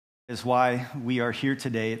is why we are here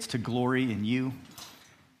today. It's to glory in you,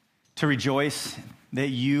 to rejoice that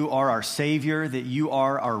you are our Savior, that you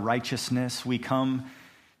are our righteousness. We come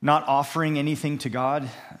not offering anything to God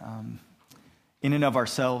in and of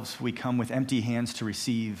ourselves. We come with empty hands to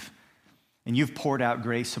receive, and you've poured out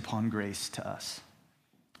grace upon grace to us.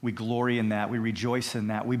 We glory in that. We rejoice in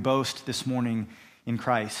that. We boast this morning in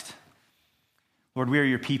Christ. Lord, we are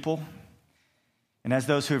your people. And as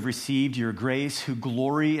those who have received your grace, who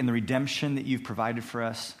glory in the redemption that you've provided for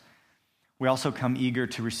us, we also come eager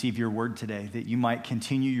to receive your word today, that you might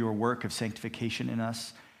continue your work of sanctification in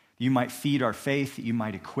us, that you might feed our faith, that you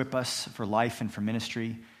might equip us for life and for ministry,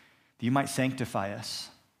 that you might sanctify us.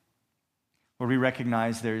 Lord, we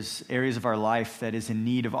recognize there's areas of our life that is in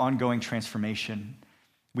need of ongoing transformation.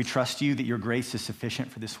 We trust you that your grace is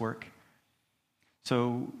sufficient for this work.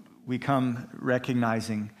 So we come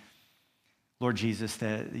recognizing, Lord Jesus,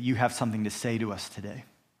 that you have something to say to us today.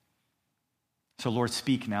 So Lord,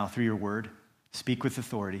 speak now through your word. Speak with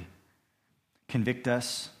authority. Convict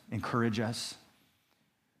us, encourage us,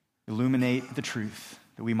 illuminate the truth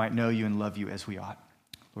that we might know you and love you as we ought.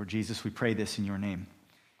 Lord Jesus, we pray this in your name.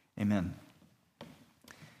 Amen. I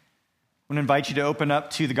want to invite you to open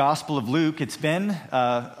up to the Gospel of Luke. It's been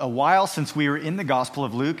a while since we were in the Gospel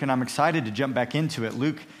of Luke, and I'm excited to jump back into it.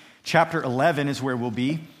 Luke chapter 11 is where we'll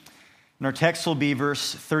be. And our text will be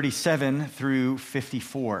verse 37 through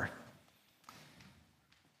 54.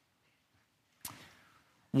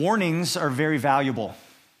 Warnings are very valuable.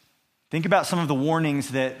 Think about some of the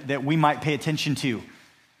warnings that we might pay attention to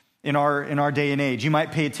in our day and age. You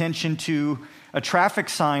might pay attention to a traffic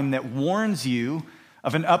sign that warns you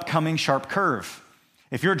of an upcoming sharp curve.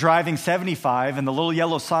 If you're driving 75 and the little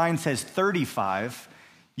yellow sign says 35,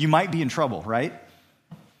 you might be in trouble, right?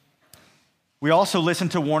 We also listen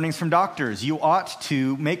to warnings from doctors. You ought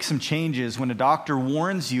to make some changes when a doctor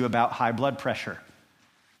warns you about high blood pressure.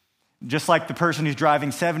 Just like the person who's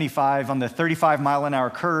driving 75 on the 35-mile-an-hour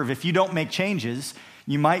curve, if you don't make changes,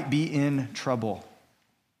 you might be in trouble.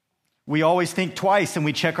 We always think twice and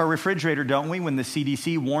we check our refrigerator, don't we, when the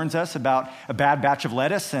CDC warns us about a bad batch of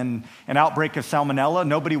lettuce and an outbreak of salmonella.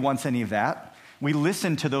 Nobody wants any of that. We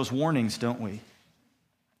listen to those warnings, don't we?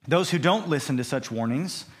 Those who don't listen to such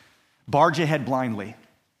warnings barge ahead blindly.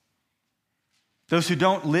 Those who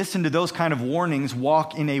don't listen to those kind of warnings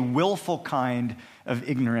walk in a willful kind of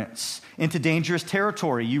ignorance into dangerous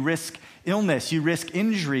territory. You risk illness, you risk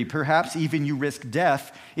injury, perhaps even you risk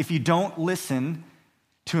death if you don't listen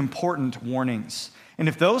to important warnings. And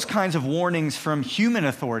if those kinds of warnings from human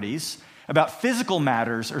authorities about physical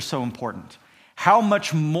matters are so important, how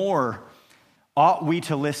much more ought we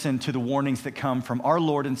to listen to the warnings that come from our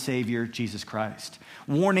Lord and Savior, Jesus Christ?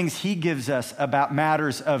 Warnings he gives us about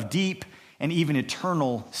matters of deep and even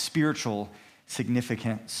eternal spiritual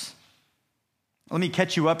significance. Let me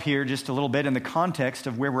catch you up here just a little bit in the context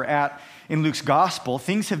of where we're at in Luke's gospel.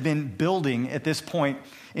 Things have been building at this point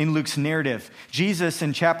in Luke's narrative. Jesus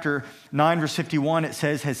in chapter 9, verse 51, it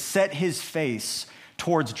says, has set his face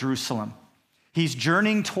towards Jerusalem. He's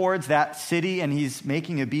journeying towards that city and he's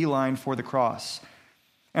making a beeline for the cross.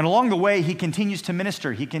 And along the way, he continues to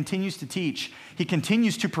minister. He continues to teach. He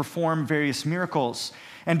continues to perform various miracles.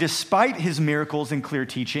 And despite his miracles and clear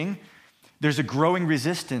teaching, there's a growing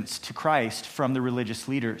resistance to Christ from the religious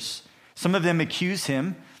leaders. Some of them accuse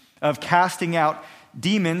him of casting out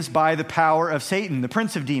demons by the power of Satan, the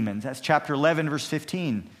prince of demons. That's chapter 11, verse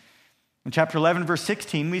 15. In chapter 11, verse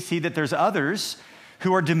 16, we see that there's others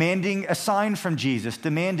who are demanding a sign from Jesus,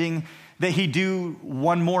 demanding that he do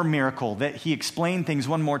one more miracle, that he explain things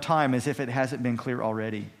one more time as if it hasn't been clear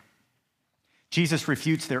already. Jesus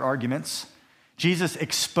refutes their arguments. Jesus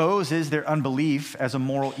exposes their unbelief as a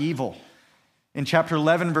moral evil. In chapter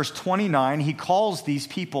 11, verse 29, he calls these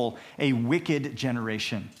people a wicked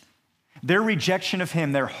generation. Their rejection of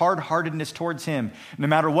him, their hard-heartedness towards him, no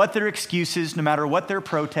matter what their excuses, no matter what their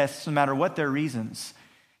protests, no matter what their reasons,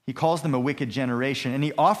 he calls them a wicked generation. And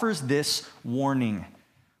he offers this warning.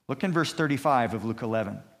 Look in verse 35 of Luke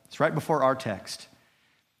 11. It's right before our text.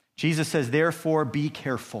 Jesus says, therefore be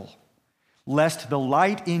careful, lest the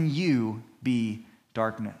light in you be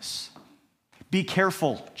darkness. Be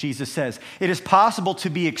careful, Jesus says. It is possible to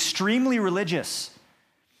be extremely religious,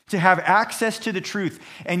 to have access to the truth,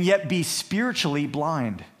 and yet be spiritually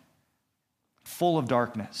blind, full of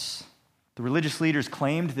darkness. The religious leaders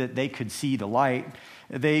claimed that they could see the light.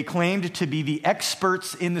 They claimed to be the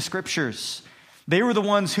experts in the scriptures. They were the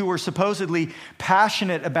ones who were supposedly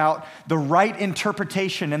passionate about the right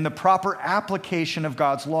interpretation and the proper application of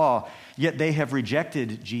God's law, yet they have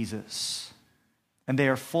rejected Jesus, and they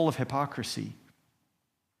are full of hypocrisy.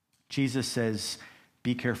 Jesus says,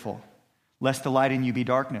 Be careful, lest the light in you be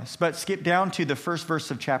darkness. But skip down to the first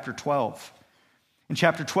verse of chapter 12. In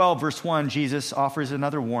chapter 12, verse 1, Jesus offers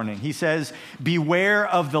another warning. He says, beware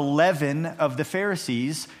of the leaven of the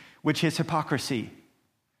Pharisees, which is hypocrisy.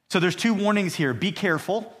 So there's two warnings here. Be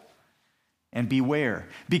careful and beware.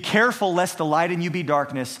 Be careful lest the light in you be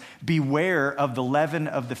darkness. Beware of the leaven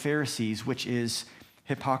of the Pharisees, which is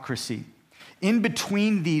hypocrisy. In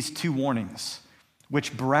between these two warnings,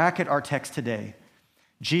 which bracket our text today,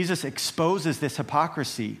 Jesus exposes this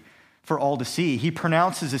hypocrisy for all to see. He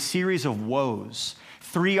pronounces a series of woes,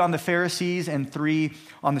 3 on the Pharisees and 3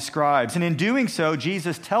 on the scribes. And in doing so,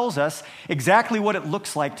 Jesus tells us exactly what it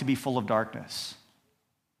looks like to be full of darkness.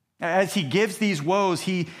 As he gives these woes,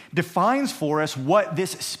 he defines for us what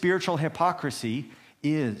this spiritual hypocrisy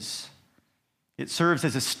is. It serves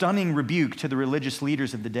as a stunning rebuke to the religious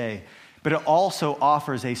leaders of the day, but it also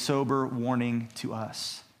offers a sober warning to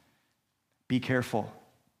us. Be careful.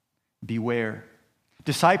 Beware.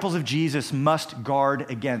 Disciples of Jesus must guard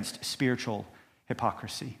against spiritual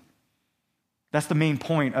hypocrisy. That's the main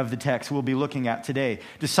point of the text we'll be looking at today.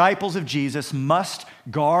 Disciples of Jesus must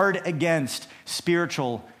guard against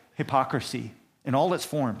spiritual hypocrisy in all its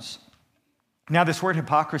forms. Now, this word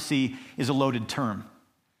hypocrisy is a loaded term.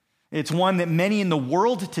 It's one that many in the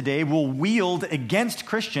world today will wield against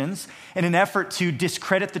Christians in an effort to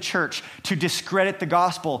discredit the church, to discredit the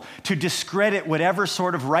gospel, to discredit whatever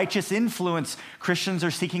sort of righteous influence Christians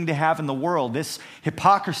are seeking to have in the world. This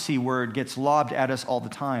hypocrisy word gets lobbed at us all the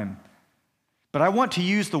time. But I want to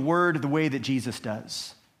use the word the way that Jesus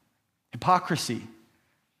does. Hypocrisy.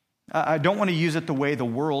 I don't want to use it the way the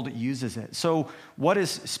world uses it. So what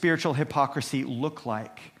does spiritual hypocrisy look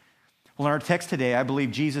like? Well, in our text today, I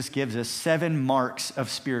believe Jesus gives us 7 marks of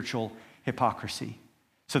spiritual hypocrisy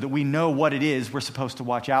so that we know what it is we're supposed to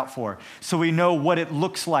watch out for, so we know what it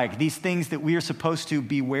looks like, these things that we are supposed to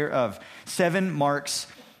beware of. 7 marks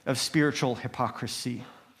of spiritual hypocrisy.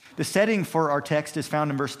 The setting for our text is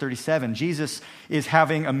found in verse 37. Jesus is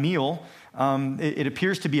having a meal. It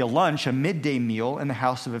appears to be a lunch, a midday meal in the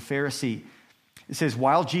house of a Pharisee. It says,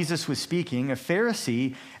 while Jesus was speaking, a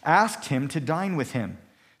Pharisee asked him to dine with him.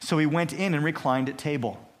 So he went in and reclined at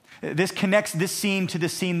table. This connects this scene to the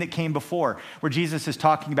scene that came before, where Jesus is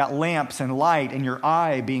talking about lamps and light and your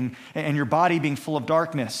body being full of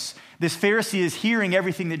darkness. This Pharisee is hearing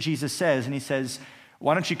everything that Jesus says, and he says,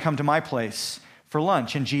 why don't you come to my place for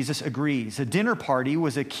lunch? And Jesus agrees. A dinner party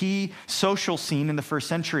was a key social scene in the first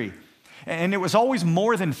century, and it was always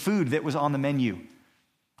more than food that was on the menu.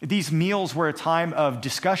 These meals were a time of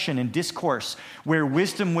discussion and discourse where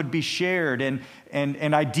wisdom would be shared and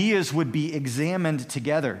ideas would be examined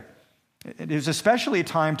together. It was especially a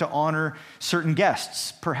time to honor certain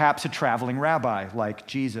guests, perhaps a traveling rabbi like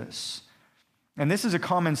Jesus. And this is a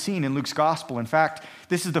common scene in Luke's gospel. In fact,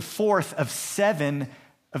 this is the 4th of 7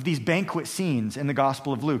 of these banquet scenes in the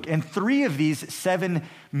Gospel of Luke. And 3 of these 7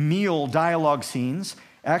 meal dialogue scenes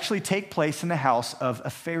actually take place in the house of a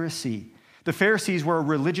Pharisee. The Pharisees were a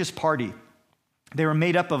religious party. They were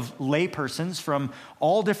made up of lay persons from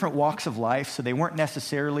all different walks of life, so they weren't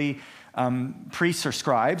necessarily priests or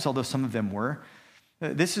scribes, although some of them were.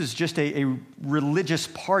 This is just a religious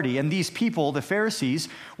party, and these people, the Pharisees,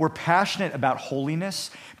 were passionate about holiness,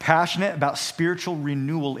 passionate about spiritual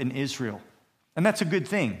renewal in Israel. And that's a good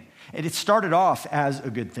thing. And it started off as a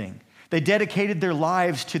good thing. They dedicated their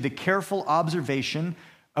lives to the careful observation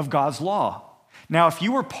of God's law. Now, if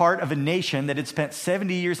you were part of a nation that had spent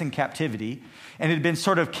 70 years in captivity and had been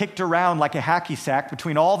sort of kicked around like a hacky sack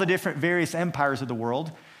between all the different various empires of the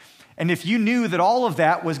world, and if you knew that all of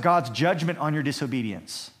that was God's judgment on your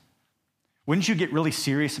disobedience, wouldn't you get really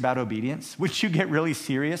serious about obedience? Wouldn't you get really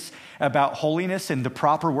serious about holiness and the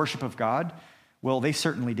proper worship of God? Well, they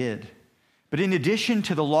certainly did. But in addition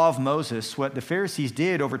to the law of Moses, what the Pharisees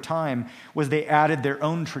did over time was they added their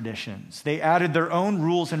own traditions. They added their own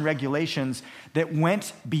rules and regulations that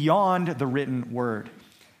went beyond the written word.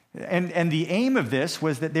 And the aim of this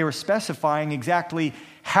was that they were specifying exactly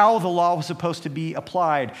how the law was supposed to be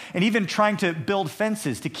applied, and even trying to build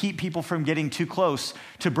fences to keep people from getting too close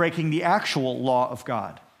to breaking the actual law of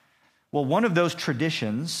God. Well, one of those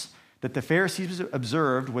traditions that the Pharisees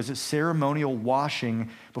observed was a ceremonial washing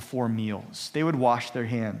before meals. They would wash their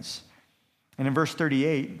hands. And in verse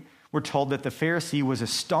 38, we're told that the Pharisee was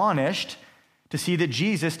astonished to see that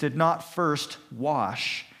Jesus did not first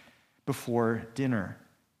wash before dinner.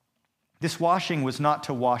 This washing was not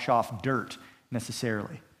to wash off dirt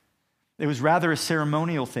necessarily. It was rather a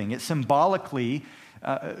ceremonial thing. It symbolically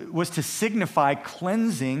was to signify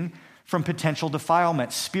cleansing from potential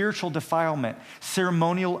defilement, spiritual defilement,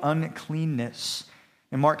 ceremonial uncleanness.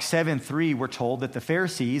 In Mark 7:3, we're told that the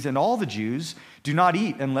Pharisees and all the Jews do not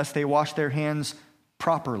eat unless they wash their hands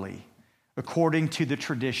properly, according to the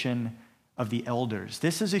tradition of the elders.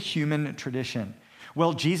 This is a human tradition.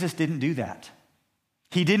 Well, Jesus didn't do that.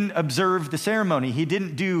 He didn't observe the ceremony. He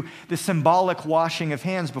didn't do the symbolic washing of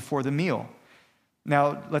hands before the meal.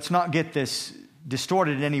 Now, let's not get this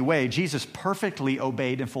distorted in any way. Jesus perfectly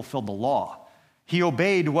obeyed and fulfilled the law. He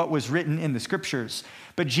obeyed what was written in the scriptures.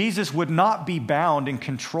 But Jesus would not be bound and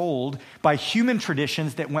controlled by human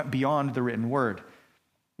traditions that went beyond the written word.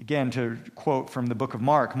 Again, to quote from the book of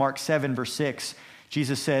Mark, Mark 7, verse 6,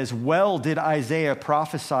 Jesus says, "Well did Isaiah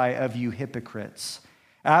prophesy of you hypocrites.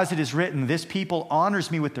 As it is written, this people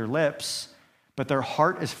honors me with their lips, but their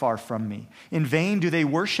heart is far from me. In vain do they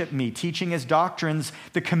worship me, teaching as doctrines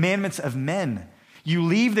the commandments of men. You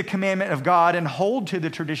leave the commandment of God and hold to the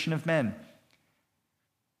tradition of men."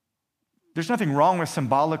 There's nothing wrong with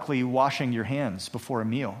symbolically washing your hands before a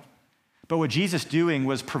meal. But what Jesus doing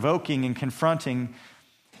was provoking and confronting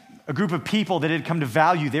a group of people that had come to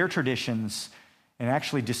value their traditions and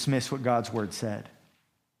actually dismiss what God's word said.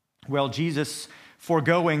 Well, Jesus,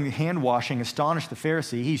 foregoing hand washing, astonished the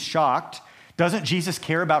Pharisee. He's shocked. Doesn't Jesus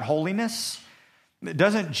care about holiness?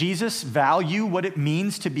 Doesn't Jesus value what it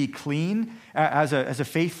means to be clean as a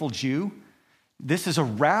faithful Jew? This is a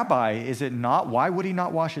rabbi, is it not? Why would he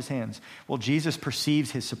not wash his hands? Well, Jesus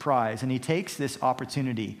perceives his surprise, and he takes this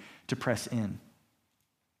opportunity to press in.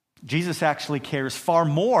 Jesus actually cares far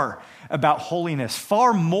more about holiness,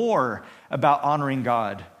 far more about honoring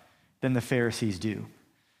God than the Pharisees do.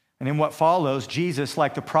 And in what follows, Jesus,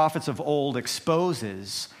 like the prophets of old,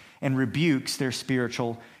 exposes and rebukes their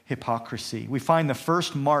spiritual hypocrisy. We find the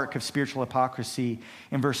first mark of spiritual hypocrisy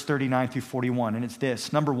in verse 39 through 41, and it's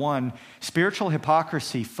this. Number one, spiritual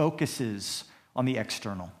hypocrisy focuses on the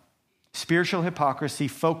external. Spiritual hypocrisy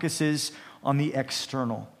focuses on the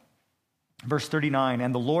external. Verse 39,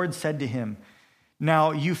 "And the Lord said to him,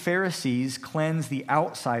 'Now you Pharisees cleanse the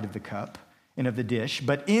outside of the cup and of the dish,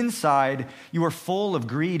 but inside you are full of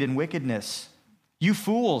greed and wickedness. You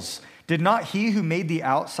fools, did not he who made the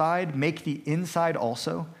outside make the inside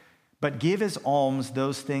also? But give as alms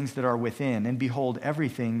those things that are within, and behold,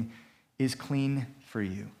 everything is clean for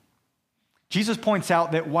you.'" Jesus points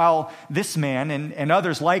out that while this man and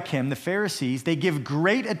others like him, the Pharisees, they give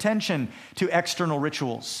great attention to external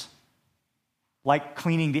rituals, like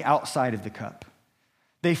cleaning the outside of the cup.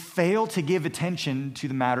 They fail to give attention to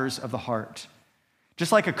the matters of the heart.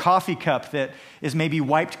 Just like a coffee cup that is maybe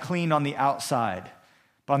wiped clean on the outside,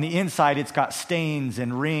 but on the inside it's got stains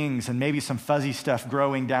and rings and maybe some fuzzy stuff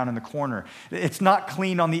growing down in the corner. It's not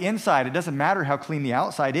clean on the inside. It doesn't matter how clean the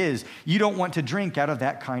outside is. You don't want to drink out of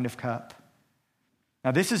that kind of cup.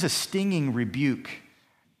 Now, this is a stinging rebuke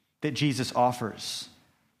that Jesus offers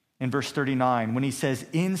in verse 39, when he says,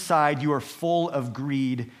 "Inside you are full of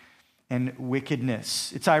greed and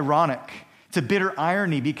wickedness." It's ironic. It's a bitter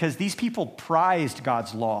irony because these people prized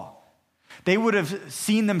God's law. They would have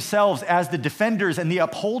seen themselves as the defenders and the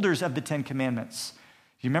upholders of the 10 Commandments.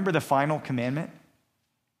 Do you remember the final commandment?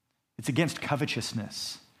 It's against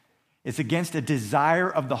covetousness. It's against a desire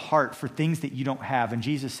of the heart for things that you don't have. And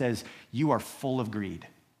Jesus says, you are full of greed.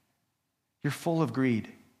 You're full of greed.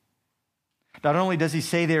 Not only does he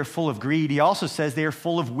say they are full of greed, he also says they are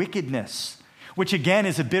full of wickedness, which again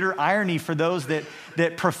is a bitter irony for those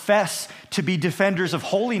that profess to be defenders of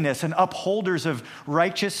holiness and upholders of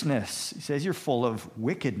righteousness. He says you're full of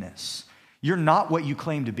wickedness. You're not what you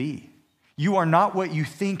claim to be. You are not what you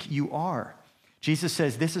think you are. Jesus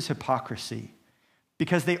says this is hypocrisy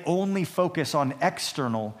because they only focus on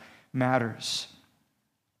external matters.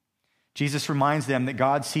 Jesus reminds them that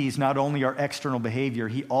God sees not only our external behavior,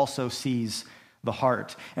 he also sees the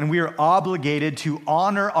heart. And we are obligated to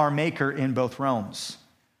honor our Maker in both realms.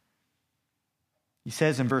 He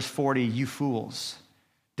says in verse 40, "You fools,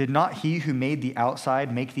 did not he who made the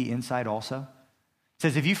outside make the inside also?" It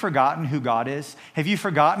says, have you forgotten who God is? Have you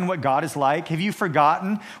forgotten what God is like? Have you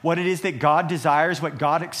forgotten what it is that God desires, what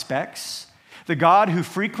God expects? The God who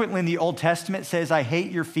frequently in the Old Testament says, I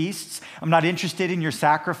hate your feasts. I'm not interested in your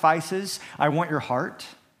sacrifices. I want your heart.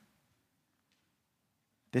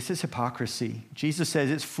 This is hypocrisy. Jesus says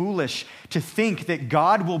it's foolish to think that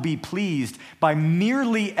God will be pleased by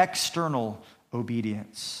merely external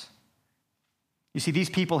obedience. You see, these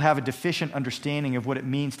people have a deficient understanding of what it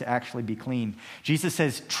means to actually be clean. Jesus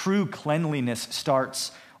says true cleanliness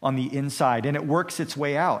starts on the inside, and it works its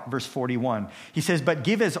way out. Verse 41. He says, but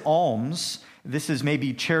give as alms. This is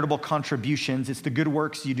maybe charitable contributions. It's the good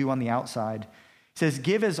works you do on the outside. He says,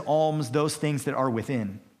 give as alms those things that are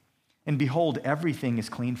within. And behold, everything is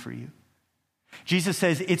clean for you. Jesus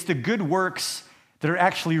says it's the good works that are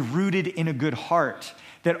actually rooted in a good heart,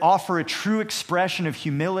 that offer a true expression of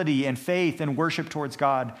humility and faith and worship towards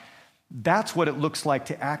God. That's what it looks like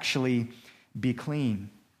to actually be clean.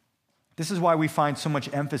 This is why we find so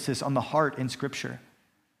much emphasis on the heart in Scripture.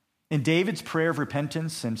 In David's prayer of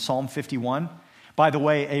repentance in Psalm 51, by the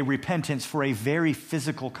way, a repentance for a very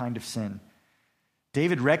physical kind of sin,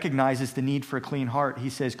 David recognizes the need for a clean heart. He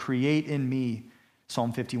says, create in me,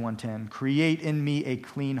 Psalm 51:10, create in me a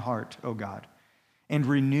clean heart, O God, and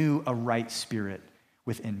renew a right spirit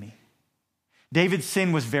within me. David's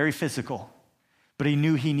sin was very physical, but he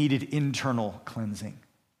knew he needed internal cleansing.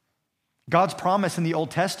 God's promise in the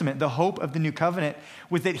Old Testament, the hope of the new covenant,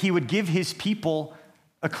 was that he would give his people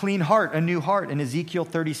a clean heart, a new heart. In Ezekiel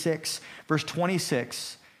 36, verse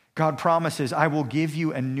 26, God promises, I will give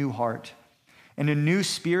you a new heart, and a new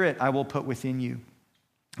spirit I will put within you.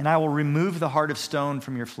 And I will remove the heart of stone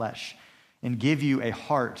from your flesh and give you a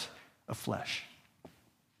heart of flesh.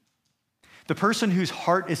 The person whose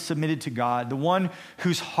heart is submitted to God, the one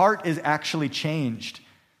whose heart is actually changed,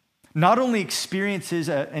 not only experiences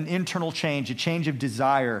an internal change, a change of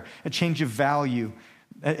desire, a change of value,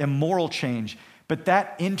 a moral change, but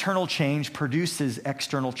that internal change produces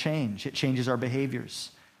external change. It changes our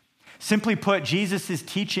behaviors. Simply put, Jesus is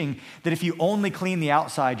teaching that if you only clean the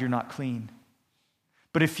outside, you're not clean.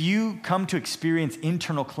 But if you come to experience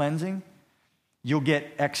internal cleansing, you'll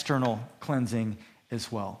get external cleansing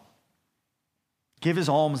as well. Give as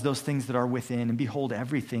alms those things that are within, and behold,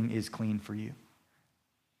 everything is clean for you.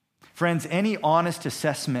 Friends, any honest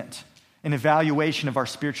assessment and evaluation of our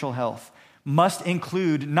spiritual health must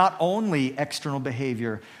include not only external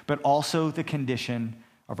behavior, but also the condition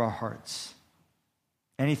of our hearts.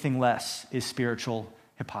 Anything less is spiritual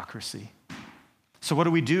hypocrisy. So what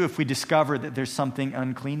do we do if we discover that there's something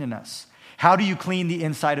unclean in us? How do you clean the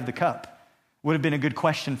inside of the cup? Would have been a good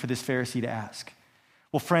question for this Pharisee to ask.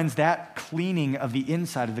 Well, friends, that cleaning of the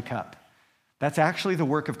inside of the cup, that's actually the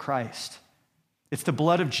work of Christ. It's the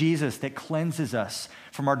blood of Jesus that cleanses us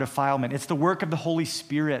from our defilement. It's the work of the Holy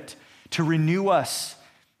Spirit to renew us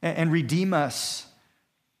and redeem us.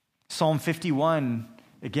 Psalm 51,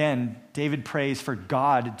 again, David prays for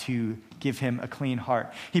God to give him a clean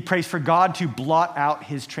heart. He prays for God to blot out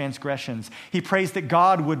his transgressions. He prays that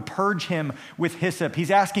God would purge him with hyssop.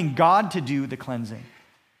 He's asking God to do the cleansing.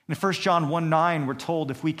 In 1 John 1:9, we're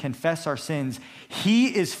told if we confess our sins,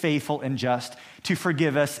 he is faithful and just to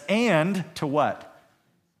forgive us and to what?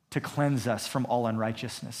 To cleanse us from all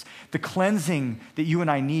unrighteousness. The cleansing that you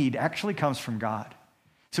and I need actually comes from God.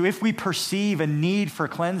 So if we perceive a need for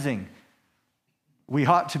cleansing, we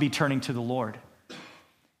ought to be turning to the Lord.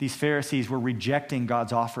 These Pharisees were rejecting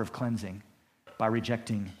God's offer of cleansing by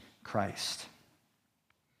rejecting Christ.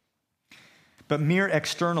 But mere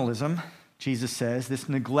externalism, Jesus says, this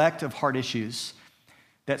neglect of heart issues,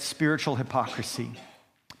 that's spiritual hypocrisy.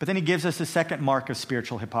 But then he gives us a second mark of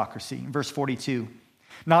spiritual hypocrisy. In verse 42,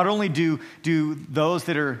 not only do those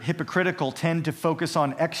that are hypocritical tend to focus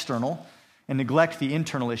on external and neglect the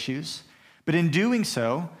internal issues, but in doing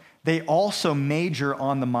so, they also major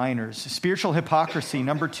on the minors. Spiritual hypocrisy,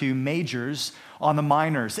 number 2, majors on the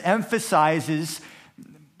minors, emphasizes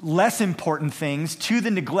less important things to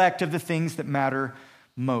the neglect of the things that matter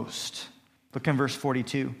most. Look in verse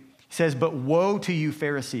 42. He says, but woe to you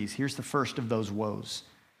Pharisees. Here's the first of those woes.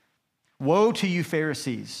 Woe to you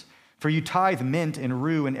Pharisees, for you tithe mint and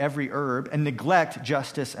rue and every herb and neglect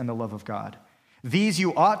justice and the love of God. These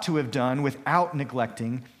you ought to have done without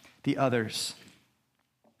neglecting the others.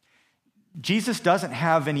 Jesus doesn't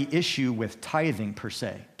have any issue with tithing per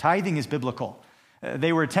se. Tithing is biblical.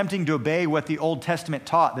 They were attempting to obey what the Old Testament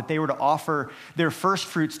taught, that they were to offer their first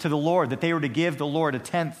fruits to the Lord, that they were to give the Lord a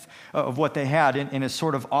tenth of what they had in a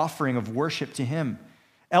sort of offering of worship to him.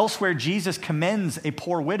 Elsewhere, Jesus commends a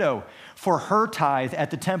poor widow for her tithe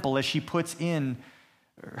at the temple as she puts in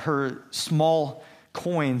her small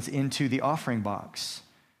coins into the offering box.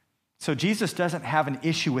 So Jesus doesn't have an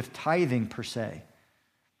issue with tithing per se,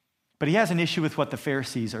 but he has an issue with what the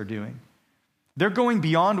Pharisees are doing. They're going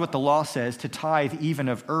beyond what the law says to tithe even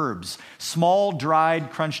of herbs, small, dried,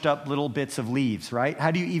 crunched up little bits of leaves, right? How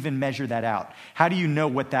do you even measure that out? How do you know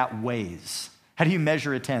what that weighs? How do you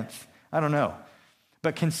measure a tenth? I don't know.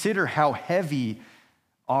 But consider how heavy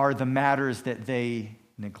are the matters that they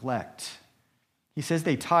neglect. He says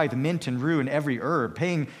they tithe mint and rue and every herb,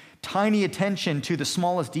 paying tiny attention to the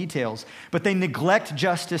smallest details, but they neglect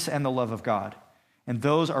justice and the love of God. And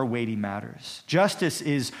those are weighty matters. Justice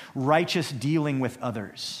is righteous dealing with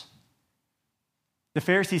others. The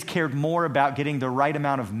Pharisees cared more about getting the right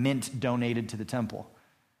amount of mint donated to the temple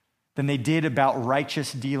than they did about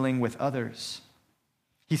righteous dealing with others.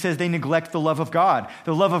 He says they neglect the love of God.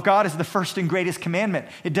 The love of God is the first and greatest commandment.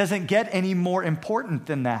 It doesn't get any more important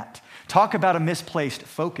than that. Talk about a misplaced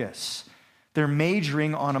focus. They're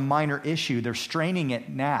majoring on a minor issue. They're straining at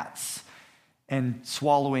gnats and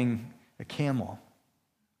swallowing a camel.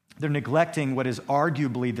 They're neglecting what is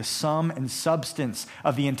arguably the sum and substance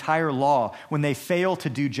of the entire law when they fail to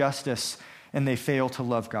do justice and they fail to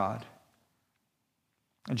love God.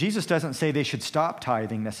 And Jesus doesn't say they should stop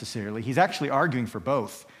tithing necessarily. He's actually arguing for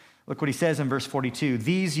both. Look what he says in verse 42.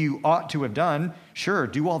 These you ought to have done, sure,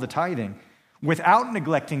 do all the tithing, without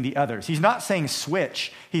neglecting the others. He's not saying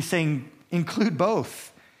switch. He's saying include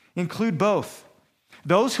both. Include both.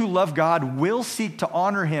 Those who love God will seek to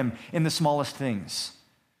honor him in the smallest things,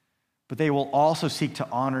 but they will also seek to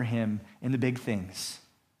honor him in the big things.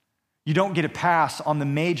 You don't get a pass on the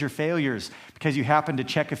major failures because you happen to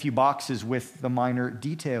check a few boxes with the minor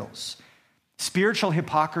details. Spiritual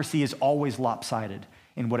hypocrisy is always lopsided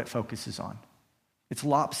in what it focuses on. It's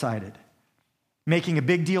lopsided, making a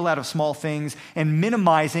big deal out of small things and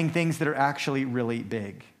minimizing things that are actually really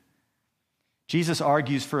big. Jesus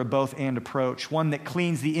argues for a both-and approach, one that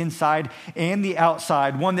cleans the inside and the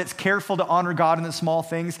outside, one that's careful to honor God in the small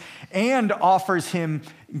things and offers him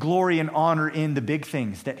glory and honor in the big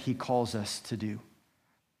things that he calls us to do.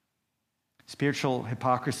 Spiritual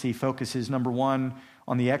hypocrisy focuses, number one,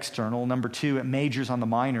 on the external. Number two, it majors on the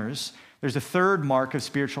minors. There's a third mark of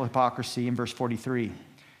spiritual hypocrisy in verse 43.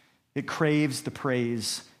 It craves the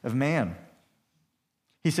praise of man.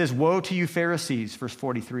 He says, "Woe to you, Pharisees," verse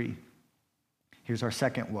 43. Here's our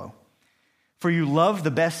second woe. "For you love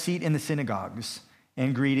the best seat in the synagogues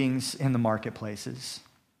and greetings in the marketplaces."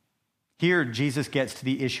 Here, Jesus gets to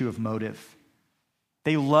the issue of motive.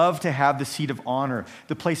 They love to have the seat of honor,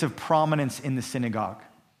 the place of prominence in the synagogue.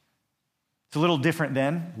 It's a little different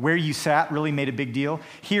then. Where you sat really made a big deal.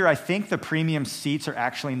 Here, I think the premium seats are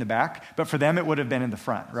actually in the back, but for them, it would have been in the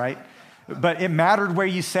front, right? But it mattered where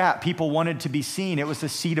you sat. People wanted to be seen. It was a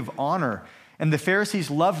seat of honor. And the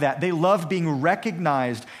Pharisees loved that. They loved being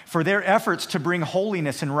recognized for their efforts to bring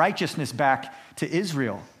holiness and righteousness back to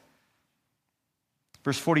Israel.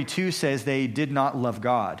 Verse 42 says they did not love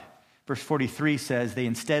God. Verse 43 says they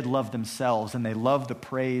instead loved themselves, and they love the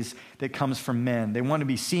praise that comes from men. They want to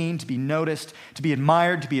be seen, to be noticed, to be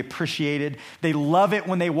admired, to be appreciated. They love it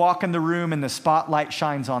when they walk in the room and the spotlight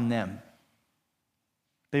shines on them.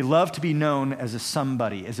 They love to be known as a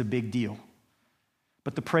somebody, as a big deal.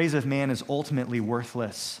 But the praise of man is ultimately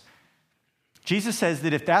worthless. Jesus says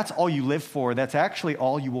that if that's all you live for, that's actually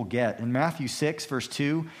all you will get. In Matthew 6, verse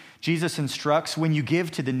 2, Jesus instructs, "When you give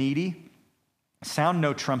to the needy, sound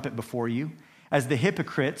no trumpet before you, as the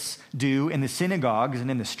hypocrites do in the synagogues and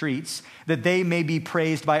in the streets, that they may be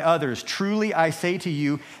praised by others. Truly, I say to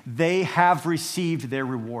you, they have received their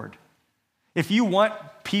reward." If you want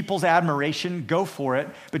people's admiration, go for it.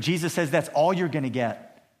 But Jesus says that's all you're going to get.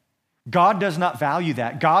 God does not value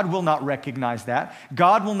that. God will not recognize that.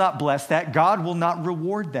 God will not bless that. God will not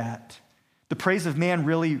reward that. The praise of man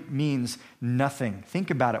really means nothing. Think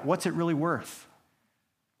about it. What's it really worth?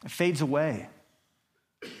 It fades away.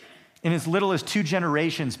 In as little as 2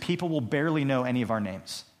 generations, people will barely know any of our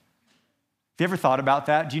names. Have you ever thought about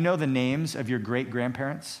that? Do you know the names of your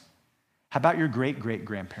great-grandparents? How about your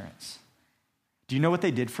great-great-grandparents? Do you know what they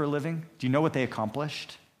did for a living? Do you know what they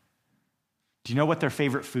accomplished? Do you know what their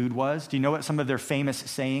favorite food was? Do you know what some of their famous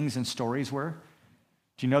sayings and stories were?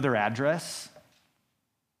 Do you know their address?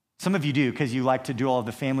 Some of you do because you like to do all of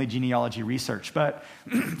the family genealogy research. But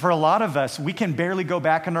for a lot of us, we can barely go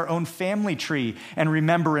back in our own family tree and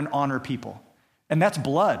remember and honor people. And that's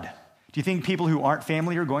blood. Do you think people who aren't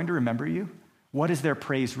family are going to remember you? What is their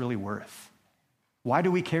praise really worth? Why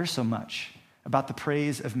do we care so much about the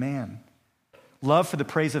praise of man? Love for the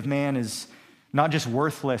praise of man is not just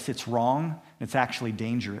worthless, it's wrong, it's actually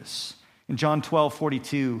dangerous. In John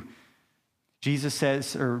 12:42,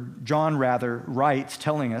 John writes,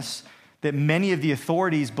 telling us that many of the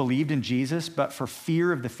authorities believed in Jesus, but for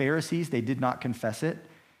fear of the Pharisees, they did not confess it,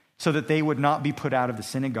 so that they would not be put out of the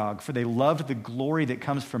synagogue, for they loved the glory that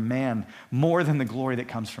comes from man more than the glory that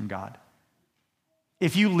comes from God.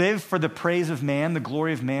 If you live for the praise of man, the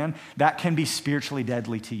glory of man, that can be spiritually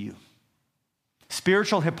deadly to you.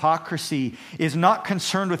 Spiritual hypocrisy is not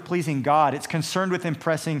concerned with pleasing God. It's concerned with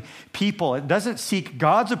impressing people. It doesn't seek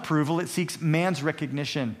God's approval. It seeks man's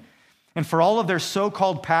recognition. And for all of their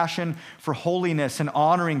so-called passion for holiness and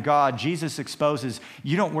honoring God, Jesus exposes,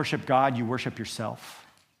 you don't worship God, you worship yourself.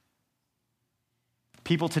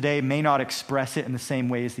 People today may not express it in the same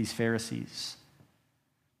way as these Pharisees.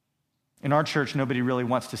 In our church, nobody really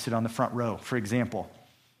wants to sit on the front row, for example.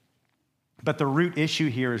 But the root issue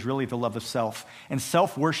here is really the love of self. And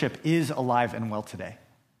self-worship is alive and well today.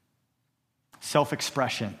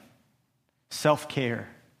 Self-expression, self-care,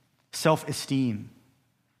 self-esteem,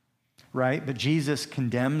 right? But Jesus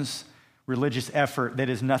condemns religious effort that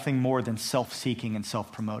is nothing more than self-seeking and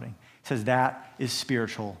self-promoting. He says that is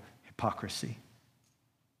spiritual hypocrisy.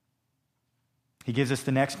 He gives us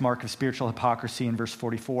the next mark of spiritual hypocrisy in verse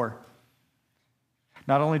 44.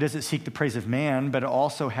 Not only does it seek the praise of man, but it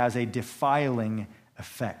also has a defiling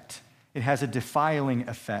effect. It has a defiling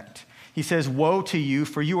effect. He says, "Woe to you,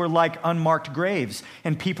 for you are like unmarked graves,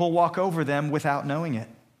 and people walk over them without knowing it."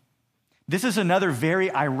 This is another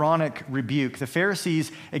very ironic rebuke. The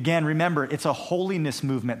Pharisees, again, remember, it's a holiness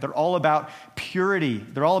movement. They're all about purity.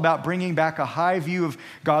 They're all about bringing back a high view of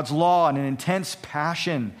God's law and an intense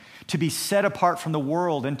passion to be set apart from the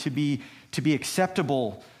world and to be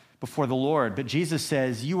acceptable before the Lord. But Jesus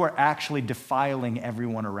says, you are actually defiling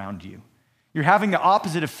everyone around you. You're having the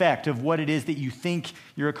opposite effect of what it is that you think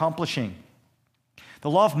you're accomplishing. The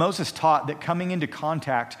law of Moses taught that coming into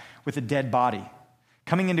contact with a dead body,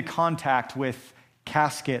 coming into contact with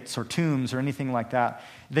caskets or tombs or anything like that,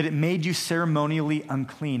 that it made you ceremonially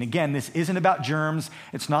unclean. Again, this isn't about germs.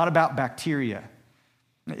 It's not about bacteria.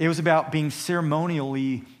 It was about being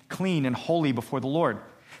ceremonially clean and holy before the Lord.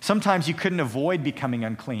 Sometimes you couldn't avoid becoming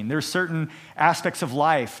unclean. There are certain aspects of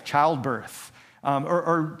life, childbirth,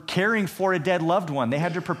 or caring for a dead loved one. They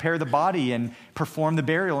had to prepare the body and perform the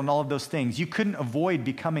burial and all of those things. You couldn't avoid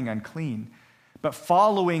becoming unclean. But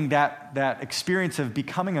following that experience of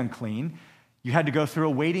becoming unclean, you had to go through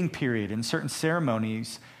a waiting period in certain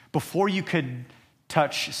ceremonies before you could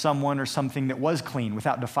touch someone or something that was clean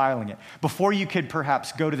without defiling it, before you could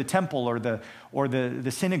perhaps go to the temple or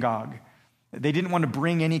the synagogue. They didn't want to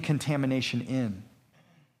bring any contamination in.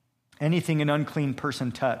 Anything an unclean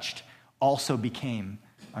person touched also became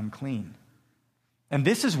unclean. And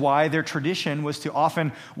this is why their tradition was to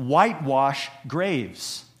often whitewash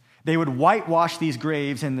graves. They would whitewash these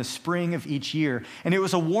graves in the spring of each year. And it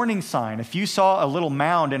was a warning sign. If you saw a little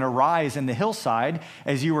mound and a rise in the hillside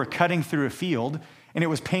as you were cutting through a field and it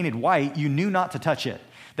was painted white, you knew not to touch it.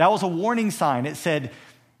 That was a warning sign. It said,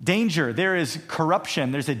 danger, there is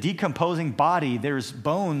corruption, there's a decomposing body, there's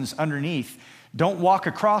bones underneath. Don't walk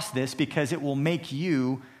across this because it will make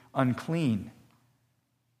you unclean.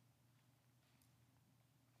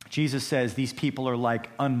 Jesus says these people are like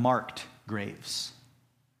unmarked graves.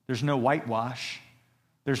 There's no whitewash,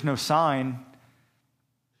 there's no sign,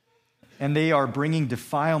 and they are bringing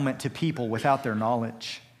defilement to people without their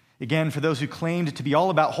knowledge. Again, for those who claimed to be all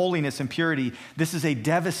about holiness and purity, this is a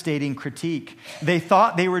devastating critique. They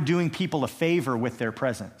thought they were doing people a favor with their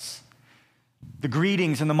presence. The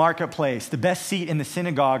greetings in the marketplace, the best seat in the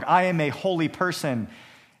synagogue, I am a holy person,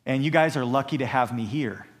 and you guys are lucky to have me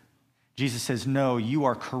here. Jesus says, no, you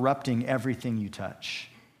are corrupting everything you touch.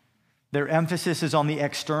 Their emphasis is on the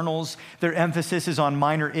externals. Their emphasis is on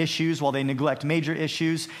minor issues while they neglect major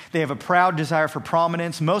issues. They have a proud desire for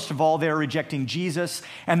prominence. Most of all, they're rejecting Jesus,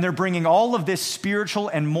 and they're bringing all of this spiritual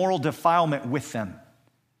and moral defilement with them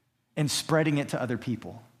and spreading it to other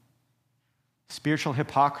people. Spiritual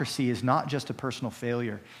hypocrisy is not just a personal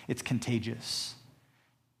failure. It's contagious.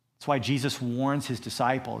 That's why Jesus warns his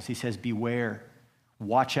disciples. He says, beware,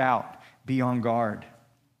 watch out, be on guard.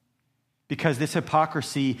 Because this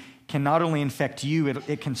hypocrisy can not only infect you,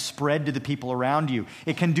 it can spread to the people around you.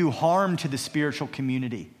 It can do harm to the spiritual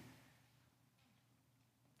community.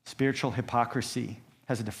 Spiritual hypocrisy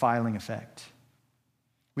has a defiling effect.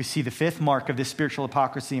 We see the fifth mark of this spiritual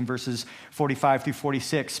hypocrisy in verses 45 through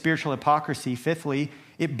 46. Spiritual hypocrisy, fifthly,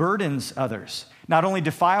 it burdens others. Not only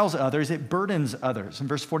defiles others, it burdens others. In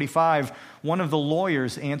verse 45, one of the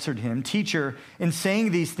lawyers answered him, "Teacher, in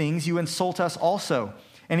saying these things, you insult us also."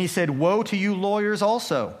 And he said, "Woe to you lawyers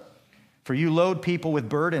also, for you load people with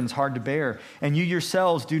burdens hard to bear, and you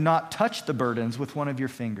yourselves do not touch the burdens with one of your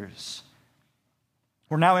fingers."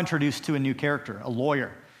 We're now introduced to a new character, a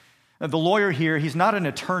lawyer. The lawyer here, he's not an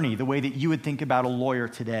attorney the way that you would think about a lawyer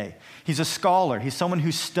today. He's a scholar. He's someone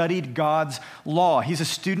who studied God's law. He's a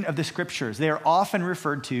student of the scriptures. They are often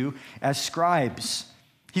referred to as scribes.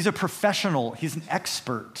 He's a professional. He's an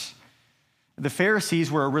expert. The Pharisees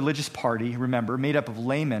were a religious party, remember, made up of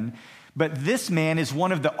laymen. But this man is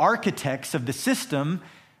one of the architects of the system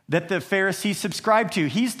that the Pharisees subscribed to.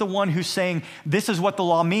 He's the one who's saying, this is what the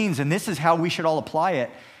law means, and this is how we should all apply it.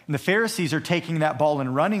 And the Pharisees are taking that ball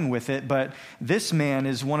and running with it, but this man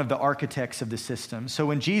is one of the architects of the system. So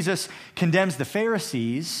when Jesus condemns the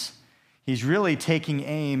Pharisees, he's really taking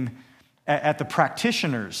aim at the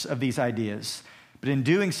practitioners of these ideas. But in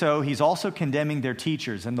doing so, he's also condemning their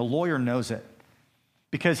teachers, and the lawyer knows it.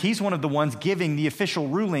 because he's one of the ones giving the official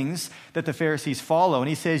rulings that the Pharisees follow. And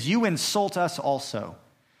he says, you insult us also.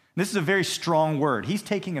 This is a very strong word. He's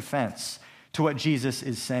taking offense to what Jesus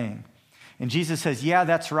is saying. And Jesus says, yeah,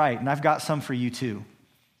 that's right, and I've got some for you too.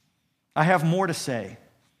 I have more to say.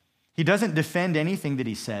 He doesn't defend anything that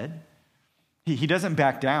he said. He doesn't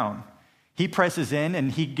back down. He presses in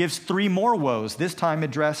and he gives 3 more woes, this time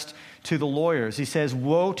addressed to the lawyers. He says,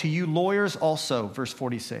 woe to you lawyers also, verse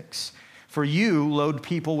 46. For you load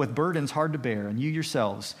people with burdens hard to bear, and you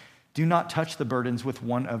yourselves do not touch the burdens with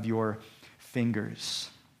one of your fingers.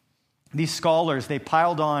 These scholars, they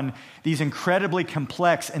piled on these incredibly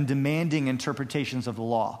complex and demanding interpretations of the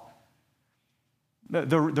law.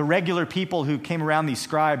 The regular people who came around these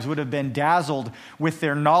scribes would have been dazzled with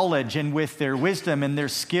their knowledge and with their wisdom and their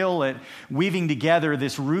skill at weaving together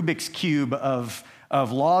this Rubik's Cube of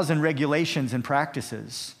laws and regulations and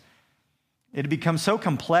practices. It had become so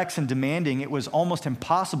complex and demanding, it was almost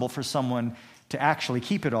impossible for someone to actually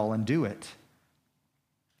keep it all and do it.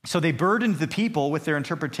 So they burdened the people with their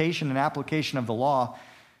interpretation and application of the law,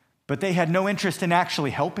 but they had no interest in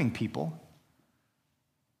actually helping people.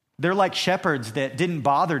 They're like shepherds that didn't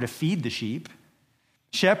bother to feed the sheep,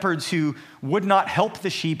 shepherds who would not help the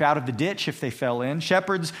sheep out of the ditch if they fell in,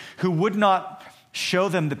 shepherds who would not show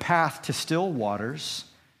them the path to still waters.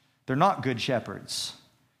 They're not good shepherds.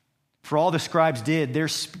 For all the scribes did,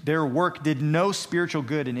 their work did no spiritual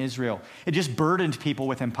good in Israel. It just burdened people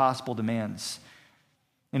with impossible demands.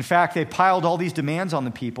 In fact, they piled all these demands on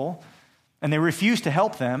the people, and they refused to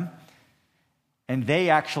help them. And they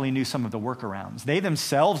actually knew some of the workarounds. They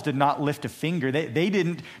themselves did not lift a finger. They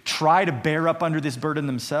didn't try to bear up under this burden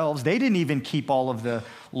themselves. They didn't even keep all of the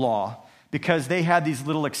law because they had these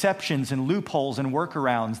little exceptions and loopholes and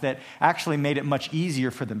workarounds that actually made it much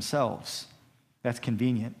easier for themselves. That's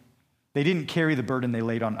convenient. They didn't carry the burden they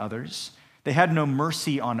laid on others. They had no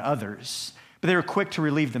mercy on others, but they were quick to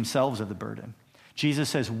relieve themselves of the burden. Jesus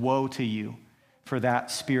says, woe to you for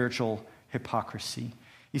that spiritual hypocrisy.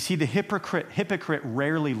 You see, the hypocrite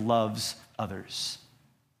rarely loves others,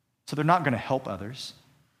 so they're not going to help others.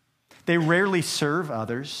 They rarely serve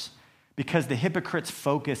others because the hypocrite's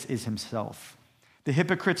focus is himself. The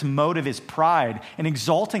hypocrite's motive is pride and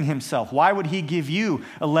exalting himself. Why would he give you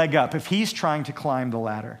a leg up if he's trying to climb the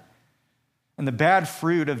ladder? And the bad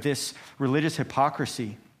fruit of this religious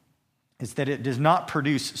hypocrisy is that it does not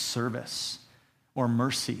produce service or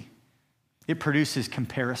mercy. It produces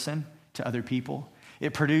comparison to other people.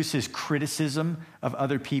 It produces criticism of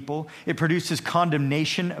other people. It produces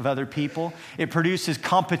condemnation of other people. It produces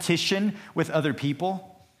competition with other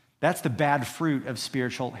people. That's the bad fruit of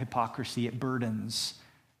spiritual hypocrisy. It burdens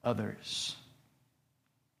others.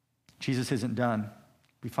 Jesus isn't done.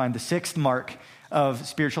 We find the 6th mark of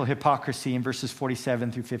spiritual hypocrisy in verses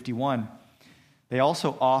 47 through 51. They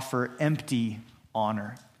also offer empty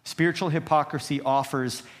honor. Spiritual hypocrisy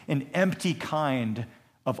offers an empty kind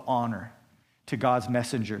of honor to God's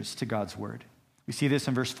messengers, to God's word. We see this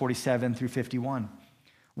in verse 47 through 51.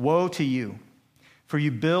 Woe to you, for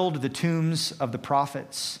you build the tombs of the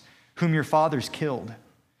prophets whom your fathers killed.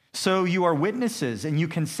 So you are witnesses, and you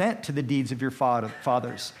consent to the deeds of your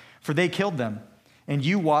fathers, for they killed them, and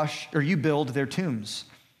you build their tombs.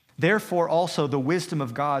 Therefore also the wisdom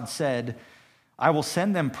of God said, I will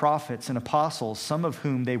send them prophets and apostles, some of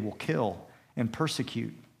whom they will kill and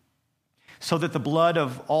persecute, so that the blood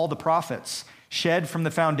of all the prophets shed from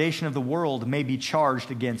the foundation of the world may be charged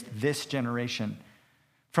against this generation,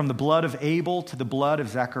 from the blood of Abel to the blood of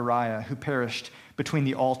Zechariah, who perished between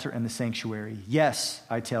the altar and the sanctuary. Yes,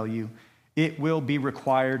 I tell you, it will be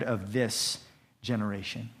required of this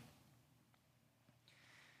generation.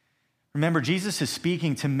 Remember, Jesus is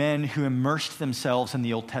speaking to men who immersed themselves in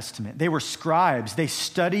the Old Testament. They were scribes. They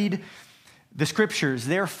studied the scriptures.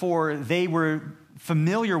 Therefore, they were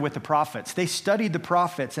familiar with the prophets. They studied the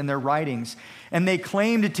prophets and their writings, and they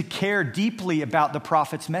claimed to care deeply about the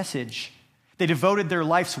prophet's message. They devoted their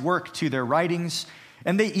life's work to their writings,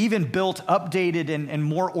 and they even built updated and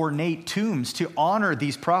more ornate tombs to honor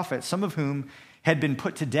these prophets, some of whom had been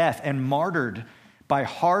put to death and martyred by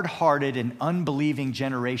hard-hearted and unbelieving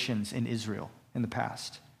generations in Israel in the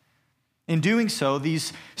past. In doing so,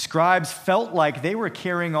 these scribes felt like they were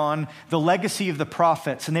carrying on the legacy of the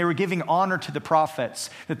prophets, and they were giving honor to the prophets,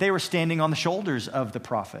 that they were standing on the shoulders of the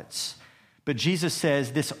prophets. But Jesus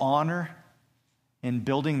says this honor in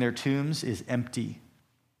building their tombs is empty.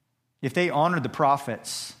 If they honored the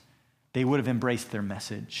prophets, they would have embraced their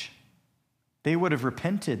message. They would have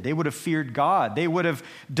repented. They would have feared God. They would have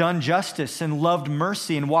done justice and loved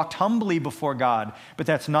mercy and walked humbly before God. But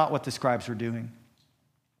that's not what the scribes were doing.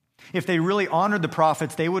 If they really honored the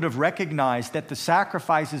prophets, they would have recognized that the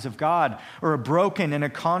sacrifices of God are a broken and a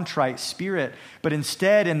contrite spirit, but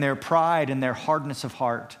instead, in their pride and their hardness of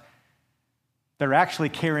heart, they're actually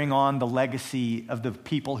carrying on the legacy of the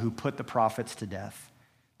people who put the prophets to death.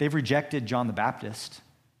 They've rejected John the Baptist,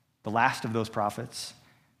 the last of those prophets.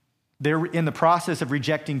 They're in the process of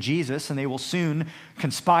rejecting Jesus, and they will soon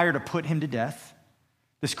conspire to put him to death.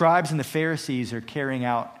 The scribes and the Pharisees are carrying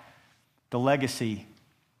out the legacy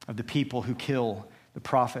of the people who kill the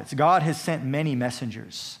prophets. God has sent many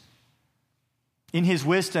messengers. In his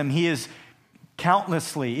wisdom, he has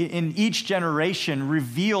countlessly, in each generation,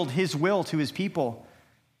 revealed his will to his people.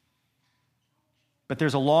 But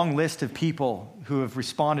there's a long list of people who have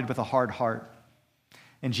responded with a hard heart.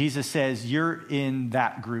 And Jesus says, you're in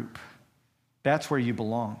that group. That's where you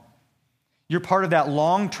belong. You're part of that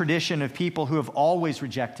long tradition of people who have always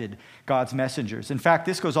rejected God's messengers. In fact,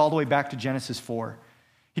 this goes all the way back to Genesis 4.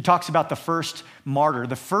 He talks about the first martyr,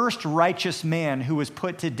 the first righteous man who was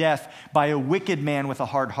put to death by a wicked man with a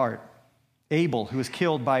hard heart, Abel, who was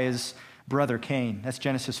killed by his brother Cain. That's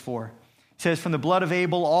Genesis 4. It says, from the blood of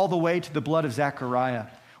Abel all the way to the blood of Zechariah,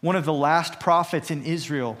 one of the last prophets in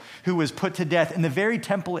Israel who was put to death in the very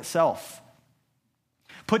temple itself,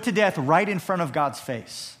 put to death right in front of God's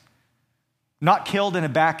face, not killed in a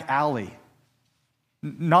back alley,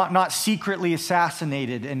 not secretly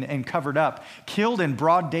assassinated and covered up, killed in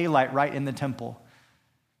broad daylight right in the temple.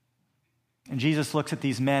 And Jesus looks at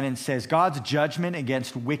these men and says, God's judgment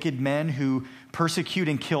against wicked men who persecute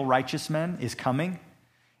and kill righteous men is coming,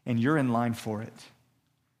 and you're in line for it.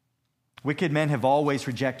 Wicked men have always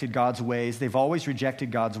rejected God's ways. They've always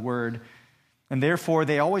rejected God's word, and therefore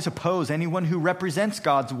they always oppose anyone who represents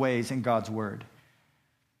God's ways and God's word.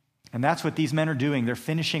 And that's what these men are doing. They're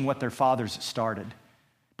finishing what their fathers started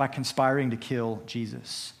by conspiring to kill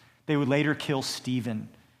Jesus. They would later kill Stephen,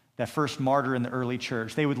 that first martyr in the early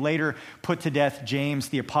church. They would later put to death James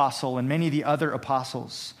the apostle and many of the other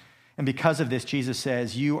apostles. And because of this, Jesus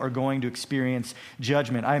says, you are going to experience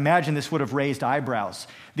judgment. I imagine this would have raised eyebrows.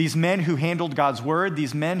 These men who handled God's word,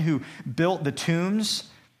 these men who built the tombs,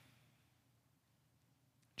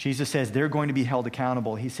 Jesus says they're going to be held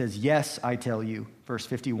accountable. He says, yes, I tell you, verse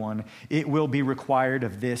 51, it will be required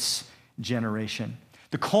of this generation.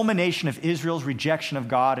 The culmination of Israel's rejection of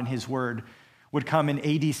God and his word would come in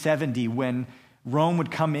AD 70 when Rome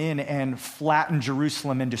would come in and flatten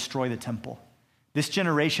Jerusalem and destroy the temple. This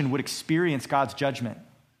generation would experience God's judgment.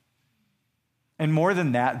 And more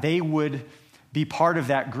than that, they would be part of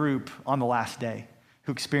that group on the last day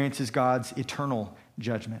who experiences God's eternal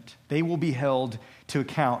judgment. They will be held to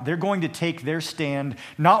account. They're going to take their stand,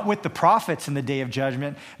 not with the prophets in the day of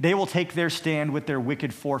judgment. They will take their stand with their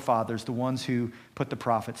wicked forefathers, the ones who put the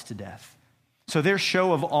prophets to death. So their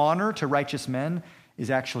show of honor to righteous men is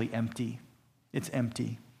actually empty. It's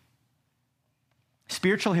empty.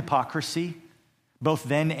 Spiritual hypocrisy, both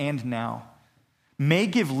then and now, may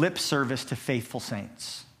give lip service to faithful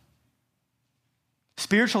saints.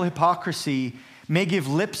 Spiritual hypocrisy may give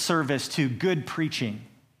lip service to good preaching,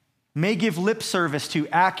 may give lip service to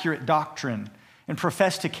accurate doctrine, and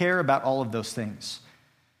profess to care about all of those things.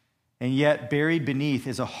 And yet, buried beneath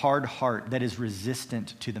is a hard heart that is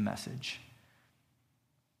resistant to the message.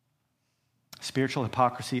 Spiritual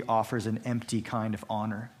hypocrisy offers an empty kind of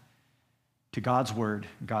honor to God's word,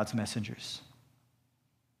 God's messengers.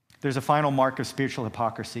 There's a final mark of spiritual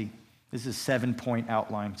hypocrisy. This is a 7-point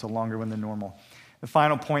outline. It's a longer one than normal. The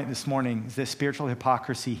final point this morning is that spiritual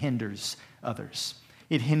hypocrisy hinders others.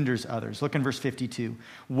 It hinders others. Look in verse 52.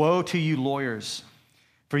 Woe to you lawyers,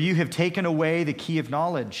 for you have taken away the key of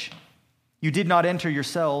knowledge. You did not enter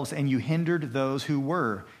yourselves, and you hindered those who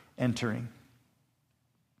were entering.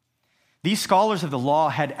 These scholars of the law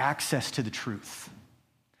had access to the truth.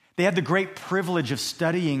 They had the great privilege of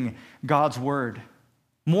studying God's word.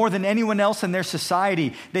 More than anyone else in their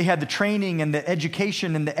society, they had the training and the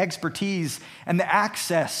education and the expertise and the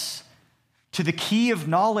access to the key of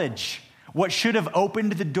knowledge, what should have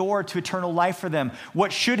opened the door to eternal life for them,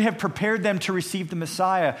 what should have prepared them to receive the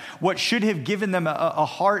Messiah, what should have given them a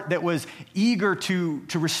heart that was eager to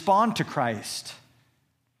respond to Christ.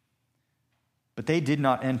 But they did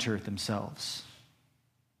not enter themselves.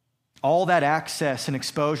 All that access and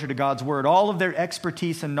exposure to God's word, all of their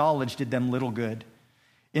expertise and knowledge did them little good.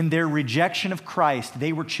 In their rejection of Christ,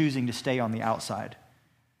 they were choosing to stay on the outside.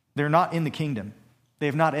 They're not in the kingdom. They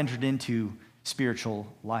have not entered into spiritual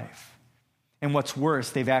life. And what's worse,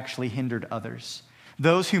 they've actually hindered others.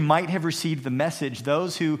 Those who might have received the message,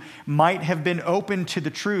 those who might have been open to the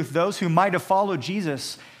truth, those who might have followed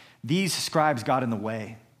Jesus, these scribes got in the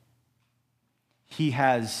way. He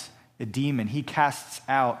has a demon. He casts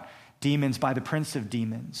out demons by the prince of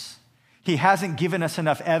demons. He hasn't given us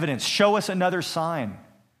enough evidence. Show us another sign.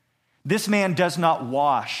 This man does not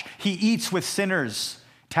wash. He eats with sinners,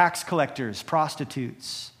 tax collectors,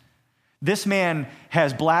 prostitutes. This man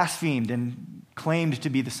has blasphemed and claimed to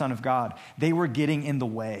be the Son of God. They were getting in the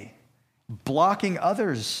way, blocking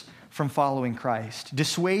others from following Christ,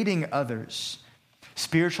 dissuading others.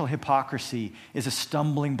 Spiritual hypocrisy is a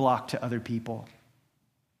stumbling block to other people.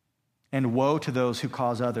 And woe to those who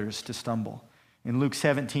cause others to stumble. In Luke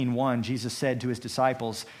 17:1, Jesus said to his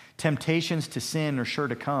disciples, temptations to sin are sure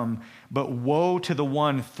to come, but woe to the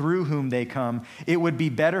one through whom they come. It would be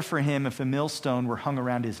better for him if a millstone were hung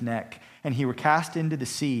around his neck and he were cast into the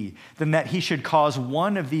sea than that he should cause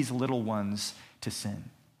one of these little ones to sin.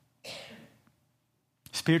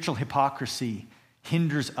 Spiritual hypocrisy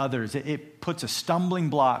hinders others. It puts a stumbling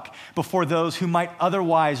block before those who might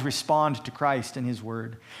otherwise respond to Christ and his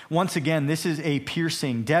word. Once again, this is a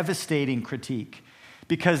piercing, devastating critique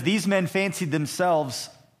because these men fancied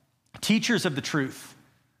themselves teachers of the truth,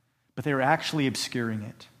 but they were actually obscuring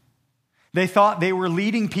it. They thought they were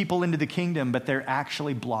leading people into the kingdom, but they're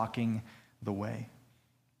actually blocking the way.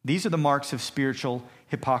 These are the marks of spiritual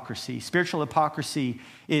hypocrisy. Spiritual hypocrisy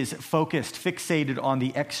is focused, fixated on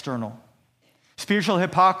the external. Spiritual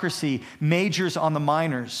hypocrisy majors on the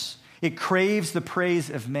minors. It craves the praise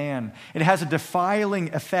of man. It has a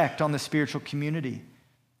defiling effect on the spiritual community.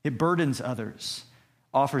 It burdens others,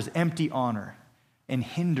 offers empty honor, and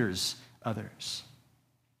hinders others.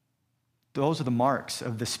 Those are the marks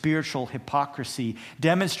of the spiritual hypocrisy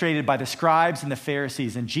demonstrated by the scribes and the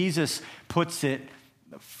Pharisees, and Jesus puts it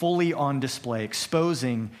fully on display,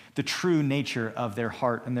 exposing the true nature of their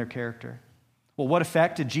heart and their character. Well, what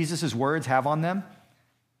effect did Jesus' words have on them?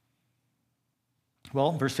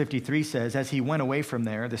 Well, verse 53 says, as he went away from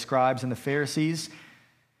there, the scribes and the Pharisees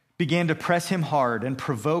began to press him hard and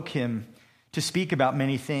provoke him to speak about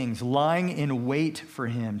many things, lying in wait for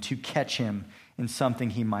him to catch him in something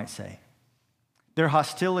he might say. Their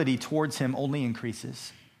hostility towards him only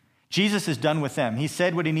increases. Jesus is done with them. He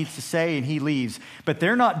said what he needs to say and he leaves, but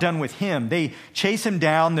they're not done with him. They chase him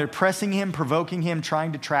down. They're pressing him, provoking him,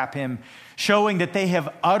 trying to trap him, showing that they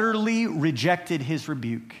have utterly rejected his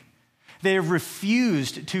rebuke. They have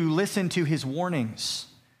refused to listen to his warnings.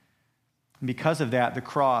 And because of that, the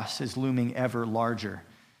cross is looming ever larger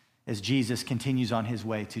as Jesus continues on his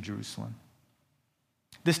way to Jerusalem.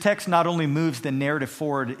 This text not only moves the narrative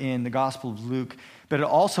forward in the Gospel of Luke, but it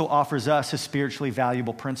also offers us a spiritually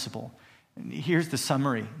valuable principle. And here's the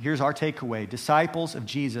summary. Here's our takeaway. Disciples of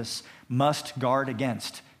Jesus must guard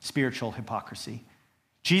against spiritual hypocrisy.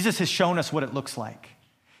 Jesus has shown us what it looks like.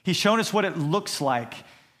 He's shown us what it looks like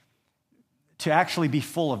to actually be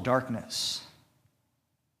full of darkness.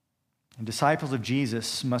 And disciples of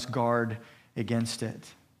Jesus must guard against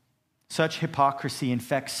it. Such hypocrisy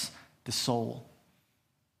infects the soul.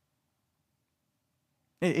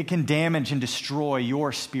 It can damage and destroy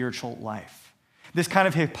your spiritual life. This kind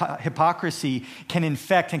of hypocrisy can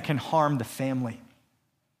infect and can harm the family,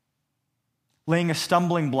 laying a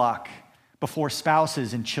stumbling block before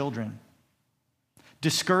spouses and children,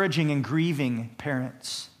 discouraging and grieving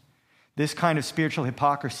parents. This kind of spiritual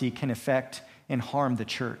hypocrisy can affect and harm the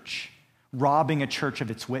church, robbing a church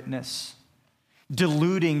of its witness,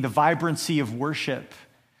 diluting the vibrancy of worship,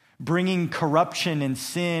 bringing corruption and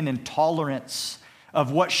sin and tolerance of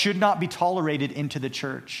what should not be tolerated into the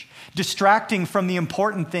church, distracting from the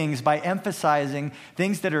important things by emphasizing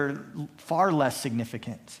things that are far less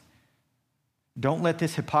significant. Don't let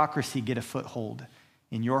this hypocrisy get a foothold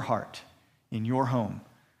in your heart, in your home,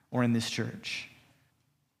 or in this church.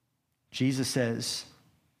 Jesus says,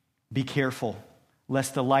 be careful,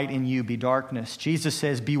 lest the light in you be darkness. Jesus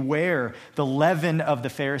says, beware the leaven of the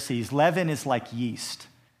Pharisees. Leaven is like yeast.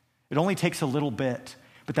 It only takes a little bit,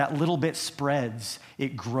 but that little bit spreads,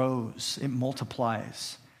 it grows, it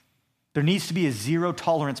multiplies. There needs to be a zero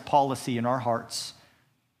tolerance policy in our hearts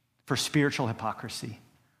for spiritual hypocrisy.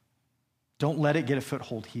 Don't let it get a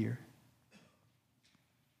foothold here.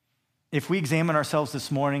 If we examine ourselves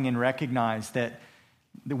this morning and recognize that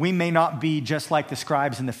we may not be just like the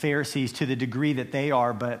scribes and the Pharisees to the degree that they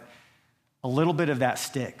are, but a little bit of that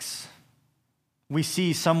sticks. We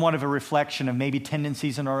see somewhat of a reflection of maybe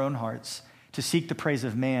tendencies in our own hearts to seek the praise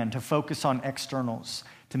of man, to focus on externals,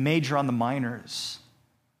 to major on the minors,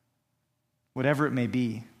 whatever it may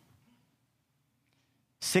be.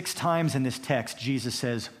 6 times in this text, Jesus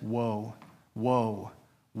says, woe, woe,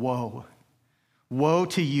 woe. Woe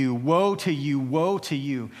to you, woe to you, woe to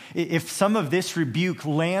you. If some of this rebuke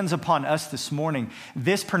lands upon us this morning,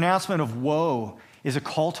 this pronouncement of woe is a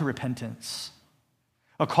call to repentance,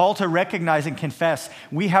 A call to recognize and confess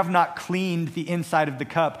we have not cleaned the inside of the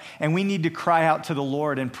cup, and we need to cry out to the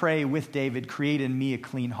Lord and pray with David, create in me a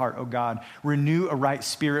clean heart, O God. Renew a right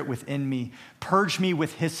spirit within me. Purge me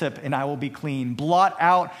with hyssop, and I will be clean. Blot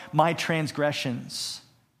out my transgressions.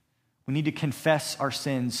 We need to confess our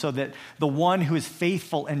sins so that the one who is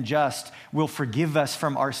faithful and just will forgive us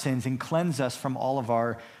from our sins and cleanse us from all of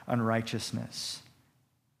our unrighteousness.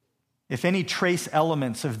 If any trace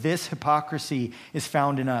elements of this hypocrisy is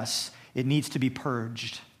found in us, it needs to be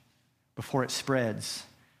purged before it spreads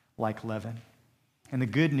like leaven. And the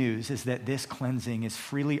good news is that this cleansing is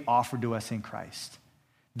freely offered to us in Christ.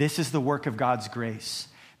 This is the work of God's grace.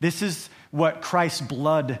 This is what Christ's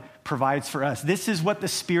blood provides for us. This is what the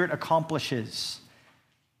Spirit accomplishes.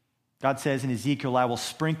 God says in Ezekiel, I will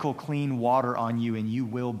sprinkle clean water on you and you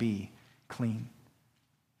will be clean.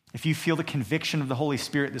 If you feel the conviction of the Holy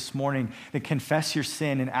Spirit this morning, then confess your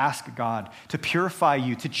sin and ask God to purify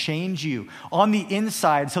you, to change you on the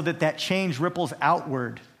inside so that that change ripples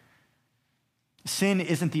outward. Sin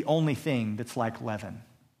isn't the only thing that's like leaven.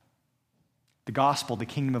 The gospel, the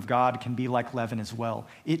kingdom of God, can be like leaven as well.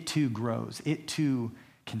 It too grows. It too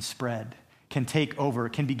can spread, can take over,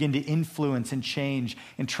 can begin to influence and change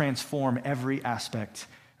and transform every aspect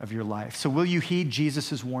of your life. So will you heed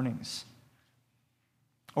Jesus' warnings?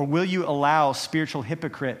 Or will you allow spiritual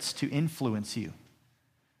hypocrites to influence you?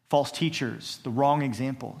 False teachers, the wrong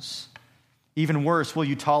examples. Even worse, will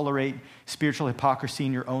you tolerate spiritual hypocrisy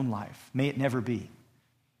in your own life? May it never be.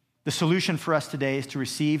 The solution for us today is to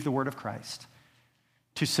receive the word of Christ,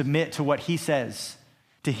 to submit to what he says,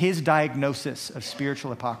 to his diagnosis of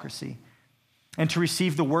spiritual hypocrisy, and to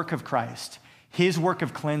receive the work of Christ, his work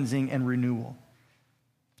of cleansing and renewal,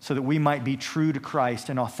 so that we might be true to Christ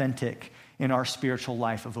and authentic in our spiritual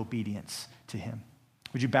life of obedience to him.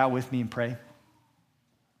 Would you bow with me and pray?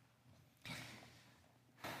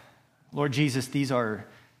 Lord Jesus, these are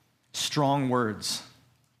strong words.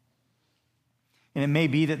 And it may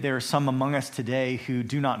be that there are some among us today who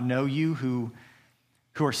do not know you, who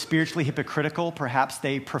are spiritually hypocritical. Perhaps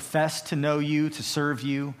they profess to know you, to serve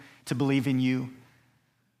you, to believe in you.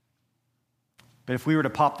 But if we were to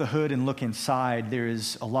pop the hood and look inside, there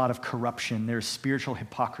is a lot of corruption. There's spiritual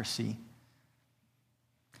hypocrisy.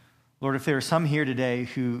 Lord, if there are some here today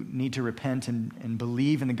who need to repent and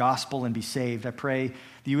believe in the gospel and be saved, I pray that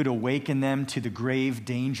you would awaken them to the grave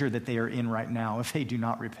danger that they are in right now if they do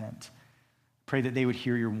not repent. Pray that they would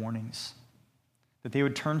hear your warnings, that they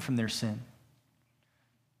would turn from their sin.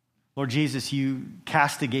 Lord Jesus, you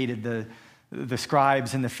castigated the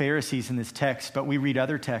scribes and the Pharisees in this text, but we read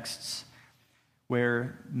other texts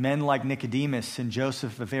where men like Nicodemus and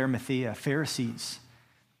Joseph of Arimathea, Pharisees,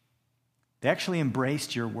 they actually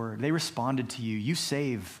embraced your word. They responded to you. You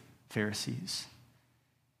save, Pharisees.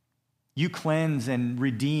 You cleanse and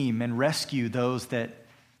redeem and rescue those that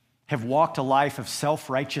have walked a life of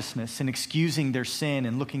self-righteousness and excusing their sin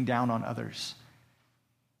and looking down on others.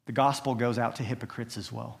 The gospel goes out to hypocrites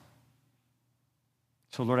as well.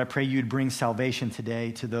 So, Lord, I pray you'd bring salvation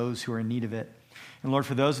today to those who are in need of it. And, Lord,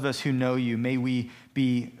 for those of us who know you, may we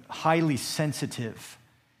be highly sensitive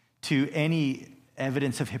to any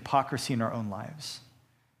evidence of hypocrisy in our own lives.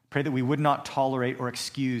 Pray that we would not tolerate or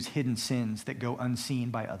excuse hidden sins that go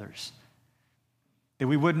unseen by others. That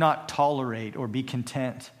we would not tolerate or be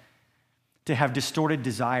content to have distorted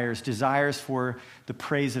desires for the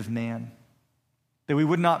praise of man. That we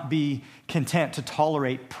would not be content to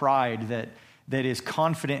tolerate pride that is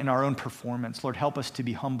confident in our own performance. Lord, help us to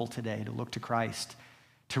be humble today, to look to Christ,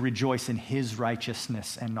 to rejoice in his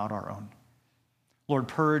righteousness and not our own. Lord,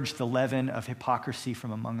 purge the leaven of hypocrisy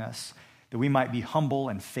from among us, that we might be humble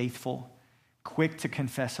and faithful, quick to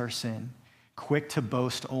confess our sin, quick to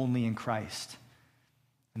boast only in Christ,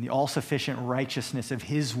 and the all-sufficient righteousness of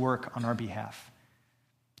his work on our behalf.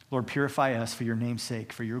 Lord, purify us for your name's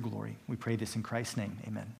sake, for your glory. We pray this in Christ's name.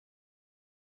 Amen.